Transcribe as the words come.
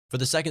For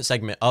the second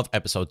segment of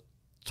episode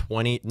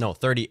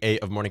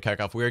 38 of Morning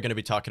Kickoff, we are going to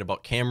be talking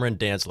about Cameron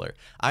Dantzler.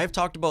 I've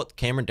talked about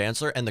Cameron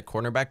Dantzler and the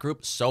cornerback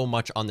group so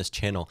much on this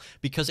channel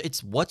because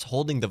it's what's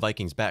holding the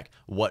Vikings back.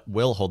 What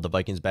will hold the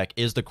Vikings back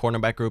is the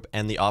cornerback group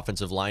and the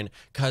offensive line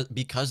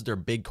because they're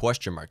big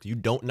question marks. You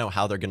don't know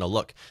how they're going to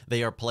look.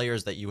 They are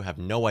players that you have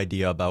no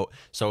idea about.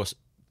 So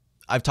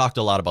I've talked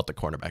a lot about the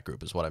cornerback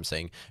group is what I'm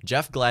saying.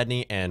 Jeff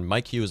Gladney and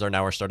Mike Hughes are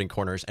now our starting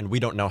corners, and we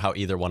don't know how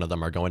either one of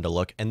them are going to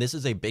look. And this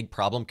is a big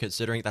problem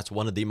considering that's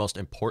one of the most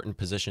important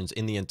positions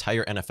in the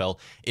entire NFL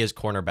is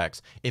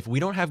cornerbacks. If we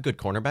don't have good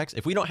cornerbacks,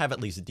 if we don't have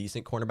at least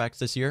decent cornerbacks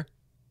this year,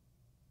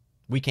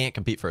 we can't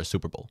compete for a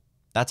Super Bowl.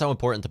 That's how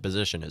important the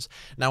position is.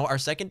 Now, our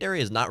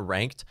secondary is not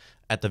ranked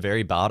at the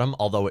very bottom,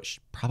 although it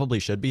probably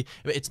should be.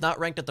 It's not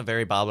ranked at the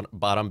very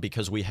bottom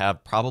because we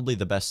have probably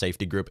the best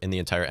safety group in the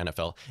entire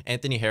NFL.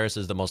 Anthony Harris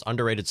is the most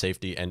underrated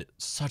safety and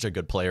such a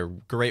good player.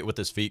 Great with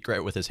his feet,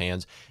 great with his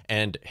hands.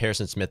 And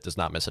Harrison Smith does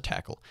not miss a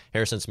tackle.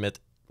 Harrison Smith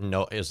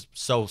is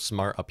so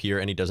smart up here,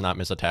 and he does not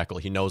miss a tackle.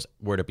 He knows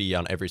where to be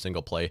on every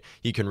single play.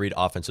 He can read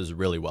offenses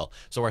really well.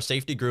 So our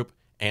safety group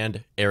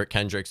and Eric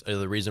Kendricks are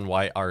the reason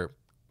why our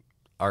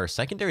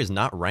secondary is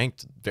not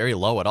ranked very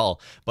low at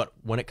all. But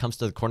when it comes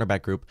to the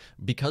cornerback group,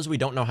 because we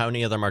don't know how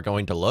any of them are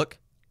going to look,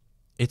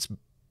 it's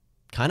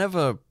kind of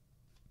a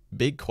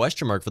big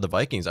question mark for the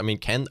Vikings. I mean,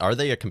 are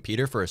they a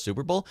competitor for a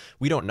Super Bowl?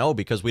 We don't know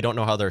because we don't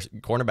know how their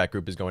cornerback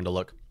group is going to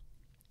look.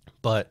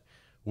 But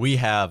we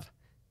have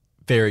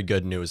very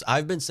good news.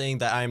 I've been saying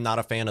that I'm not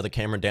a fan of the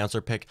Cameron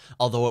Dantzler pick,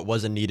 although it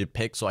was a needed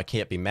pick, so I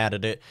can't be mad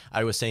at it.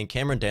 I was saying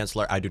Cameron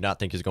Dantzler, I do not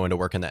think is going to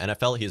work in the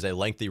NFL. He's a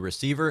lengthy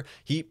receiver.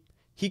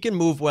 He can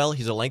move well.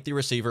 He's a lengthy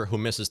receiver who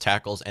misses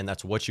tackles, and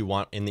that's what you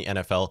want in the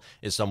NFL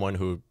is someone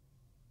who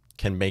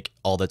can make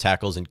all the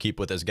tackles and keep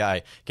with his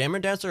guy.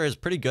 Cameron Dantzler is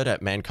pretty good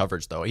at man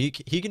coverage, though. He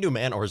can do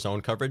man or zone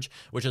coverage,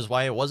 which is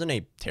why it wasn't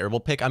a terrible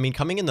pick. I mean,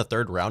 coming in the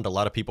third round, a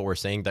lot of people were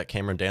saying that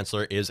Cameron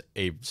Dantzler is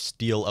a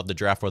steal of the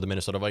draft for the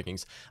Minnesota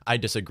Vikings. I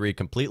disagree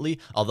completely,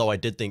 although I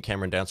did think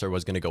Cameron Dantzler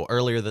was going to go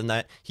earlier than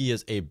that. He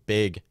is a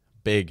big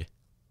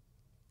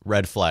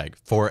red flag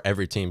for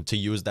every team to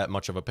use that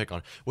much of a pick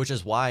on, which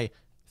is why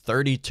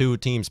 32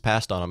 teams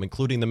passed on him,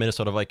 including the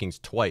Minnesota Vikings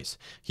twice.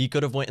 He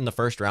could have went in the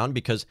first round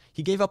because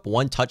he gave up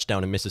one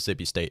touchdown in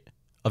Mississippi State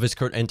of his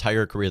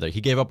entire career there.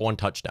 He gave up one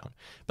touchdown,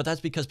 but that's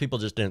because people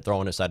just didn't throw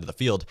on his side of the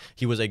field.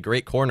 He was a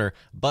great corner,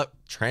 but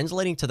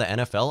translating to the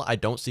NFL, I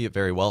don't see it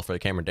very well for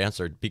Cameron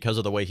Dantzler because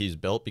of the way he's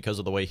built, because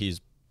of the way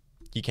he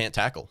can't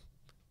tackle.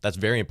 That's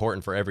very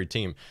important for every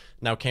team.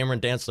 Now,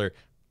 Cameron Dantzler,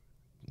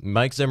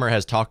 Mike Zimmer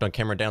has talked on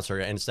Cameron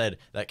Dantzler and said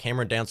that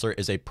Cameron Dantzler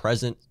is a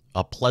pleasant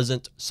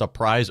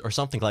surprise or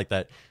something like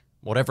that,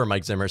 whatever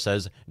Mike Zimmer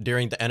says,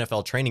 during the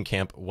NFL training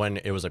camp when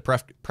it was a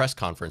press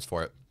conference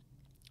for it.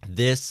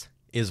 This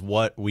is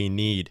what we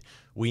need.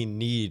 We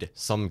need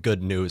some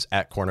good news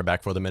at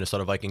cornerback for the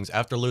Minnesota Vikings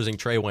after losing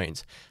Trey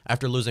Waynes,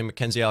 after losing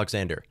Mackenzie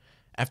Alexander,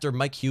 after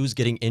Mike Hughes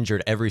getting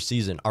injured every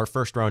season, our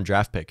first-round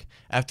draft pick,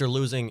 after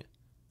losing...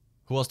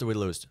 Who else did we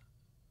lose?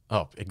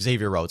 Oh,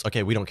 Xavier Rhodes.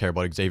 Okay, we don't care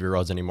about Xavier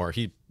Rhodes anymore.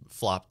 He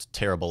flopped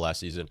terrible last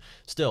season.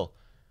 Still,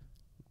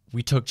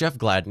 we took Jeff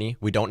Gladney.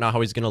 We don't know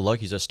how he's going to look.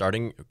 He's a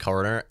starting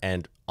corner,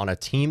 and on a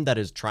team that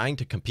is trying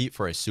to compete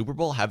for a Super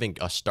Bowl, having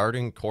a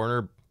starting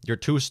corner, your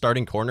two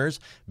starting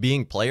corners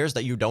being players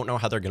that you don't know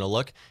how they're going to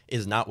look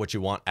is not what you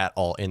want at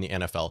all in the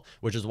NFL,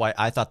 which is why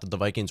I thought that the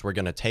Vikings were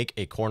going to take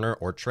a corner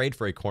or trade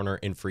for a corner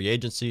in free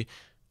agency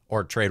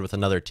or trade with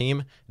another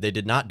team. They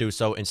did not do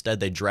so. Instead,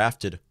 they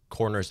drafted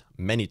corners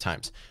many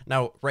times.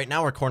 Now, right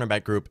now, our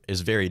cornerback group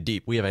is very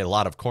deep. We have a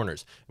lot of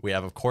corners. We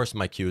have, of course,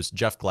 Mike Hughes,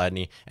 Jeff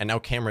Gladney, and now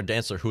Cameron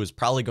Dantzler, who is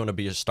probably going to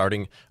be a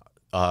starting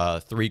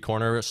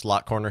three-corner,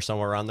 slot corner,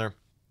 somewhere around there.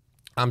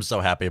 I'm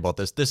so happy about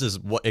this. This is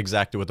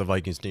exactly what the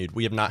Vikings need.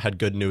 We have not had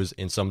good news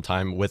in some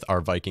time with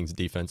our Vikings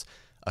defense,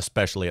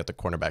 especially at the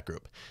cornerback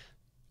group.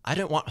 I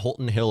didn't want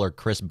Holton Hill or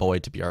Chris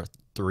Boyd to be our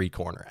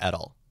three-corner at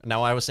all.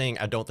 Now, I was saying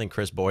I don't think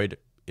Chris Boyd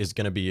is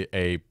going to be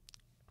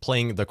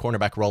playing the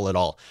cornerback role at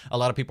all. A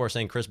lot of people are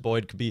saying Chris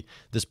Boyd could be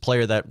this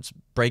player that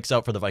breaks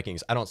out for the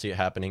Vikings. I don't see it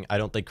happening. I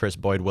don't think Chris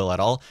Boyd will at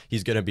all.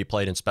 He's going to be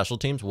played in special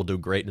teams, will do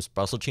great in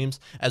special teams,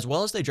 as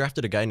well as they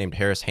drafted a guy named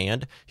Harris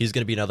Hand. He's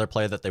going to be another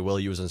player that they will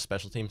use in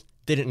special teams.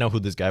 Didn't know who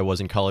this guy was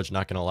in college,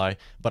 not going to lie,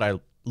 but I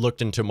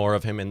looked into more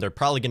of him, and they're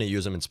probably going to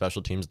use him in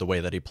special teams the way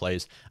that he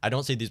plays. I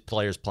don't see these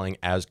players playing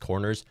as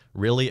corners,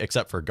 really,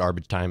 except for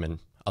garbage time and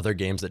other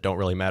games that don't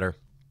really matter.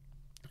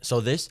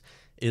 So this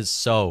is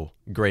so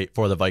great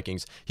for the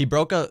Vikings. He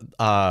broke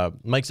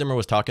Mike Zimmer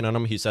was talking on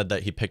him. He said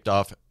that he picked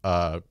off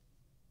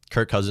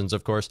Kirk Cousins,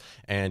 of course,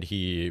 and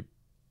he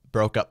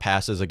broke up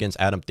passes against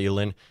Adam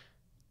Thielen.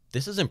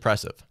 This is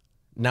impressive.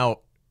 Now,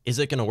 is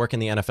it going to work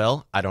in the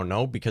NFL? I don't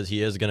know, because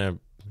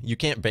you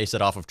can't base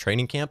it off of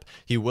training camp.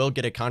 He will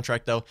get a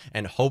contract, though,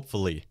 and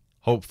hopefully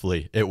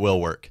it will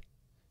work.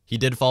 He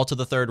did fall to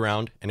the third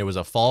round, and it was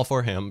a fall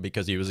for him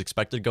because he was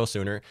expected to go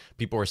sooner.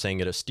 People were saying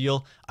it a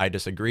steal. I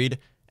disagreed.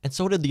 And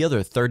so did the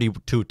other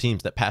 32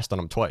 teams that passed on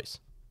him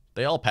twice.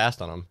 They all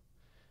passed on him.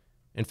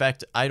 In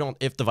fact,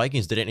 if the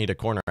Vikings didn't need a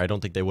corner, I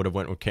don't think they would have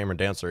went with Cameron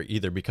Dantzler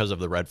either because of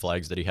the red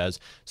flags that he has.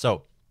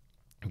 So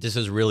this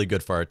is really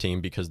good for our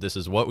team because this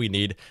is what we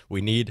need.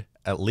 We need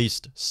at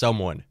least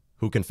someone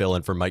who can fill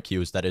in for Mike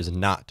Hughes that is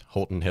not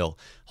Holton Hill.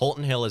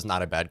 Holton Hill is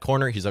not a bad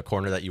corner. He's a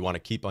corner that you want to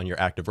keep on your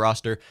active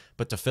roster.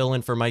 But to fill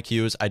in for Mike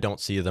Hughes, I don't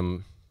see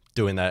them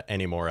doing that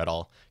anymore at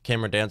all.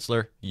 Cameron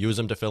Dantzler, use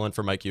him to fill in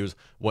for Mike Hughes.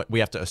 We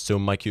have to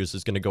assume Mike Hughes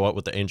is going to go out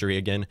with the injury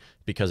again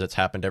because it's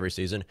happened every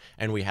season.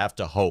 And we have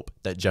to hope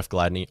that Jeff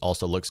Gladney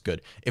also looks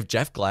good. If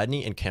Jeff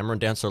Gladney and Cameron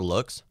Dantzler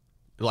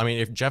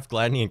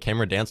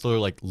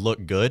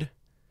look good,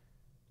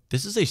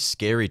 this is a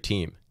scary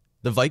team.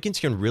 The Vikings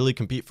can really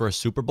compete for a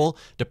Super Bowl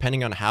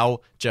depending on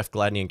how Jeff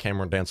Gladney and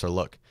Cameron Dantzler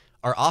look.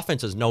 Our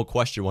offense is no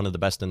question one of the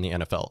best in the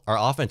NFL. Our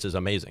offense is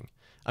amazing.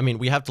 I mean,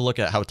 we have to look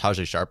at how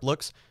Tajay Sharp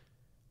looks.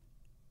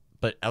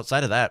 But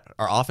outside of that,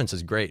 our offense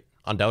is great,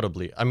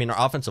 undoubtedly. I mean,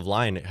 our offensive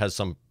line has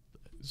some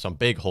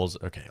big holes.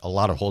 Okay, a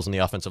lot of holes in the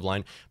offensive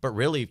line. But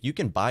really, you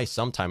can buy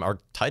some time. Our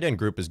tight end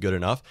group is good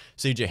enough.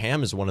 C.J.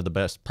 Ham is one of the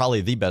best,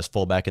 probably the best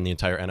fullback in the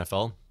entire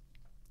NFL.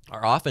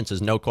 Our offense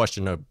is no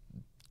question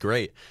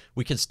great.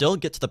 We can still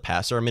get to the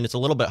passer. I mean, it's a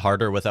little bit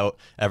harder without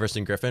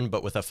Everson Griffin,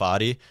 but with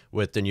Afadi,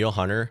 with Danielle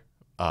Hunter,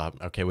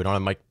 okay, we don't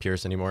have Mike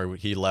Pierce anymore.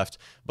 He left.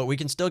 But we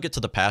can still get to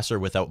the passer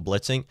without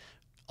blitzing.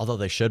 Although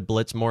they should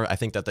blitz more. I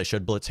think that they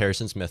should blitz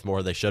Harrison Smith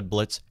more. They should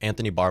blitz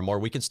Anthony Barr more.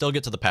 We can still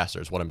get to the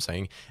passer is what I'm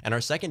saying. And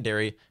our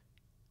secondary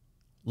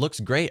looks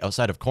great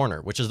outside of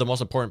corner, which is the most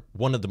important,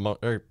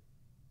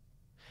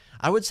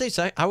 I would say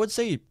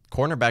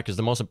cornerback is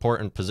the most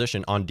important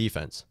position on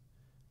defense.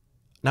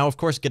 Now, of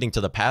course, getting to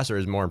the passer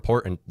is more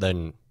important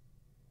than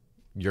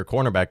your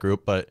cornerback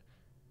group, but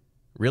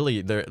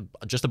really,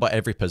 just about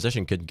every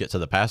position could get to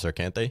the passer,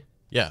 can't they?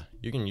 Yeah,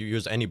 you can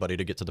use anybody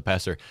to get to the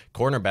passer.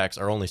 Cornerbacks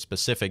are only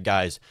specific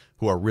guys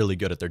who are really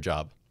good at their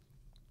job.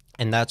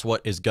 And that's what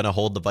is going to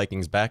hold the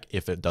Vikings back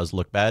if it does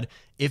look bad.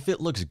 If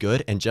it looks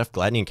good and Jeff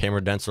Gladney and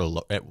Cameron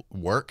Dantzler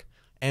work,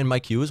 and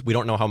Mike Hughes, we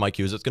don't know how Mike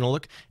Hughes is going to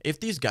look. If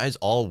these guys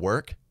all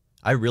work,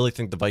 I really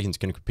think the Vikings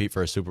can compete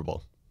for a Super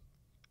Bowl,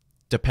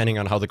 depending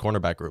on how the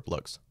cornerback group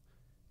looks.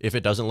 If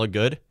it doesn't look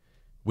good,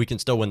 we can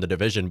still win the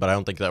division, but I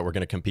don't think that we're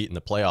going to compete in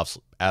the playoffs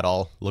at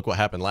all. Look what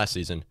happened last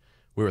season.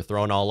 We were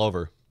thrown all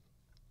over.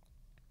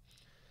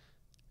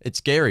 It's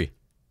scary.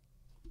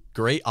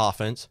 Great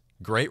offense,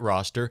 great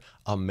roster,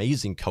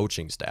 amazing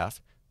coaching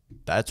staff.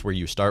 That's where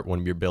you start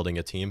when you're building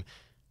a team.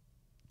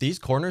 These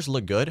corners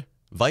look good.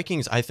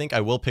 Vikings, I think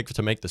I will pick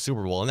to make the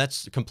Super Bowl, and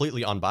that's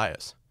completely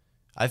unbiased.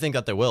 I think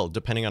that they will,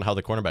 depending on how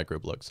the cornerback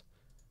group looks.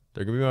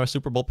 They're going to be my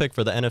Super Bowl pick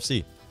for the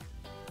NFC.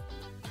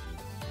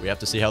 We have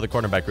to see how the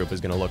cornerback group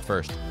is going to look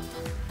first.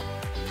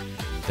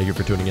 Thank you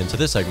for tuning in to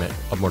this segment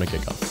of Morning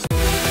Kickoff.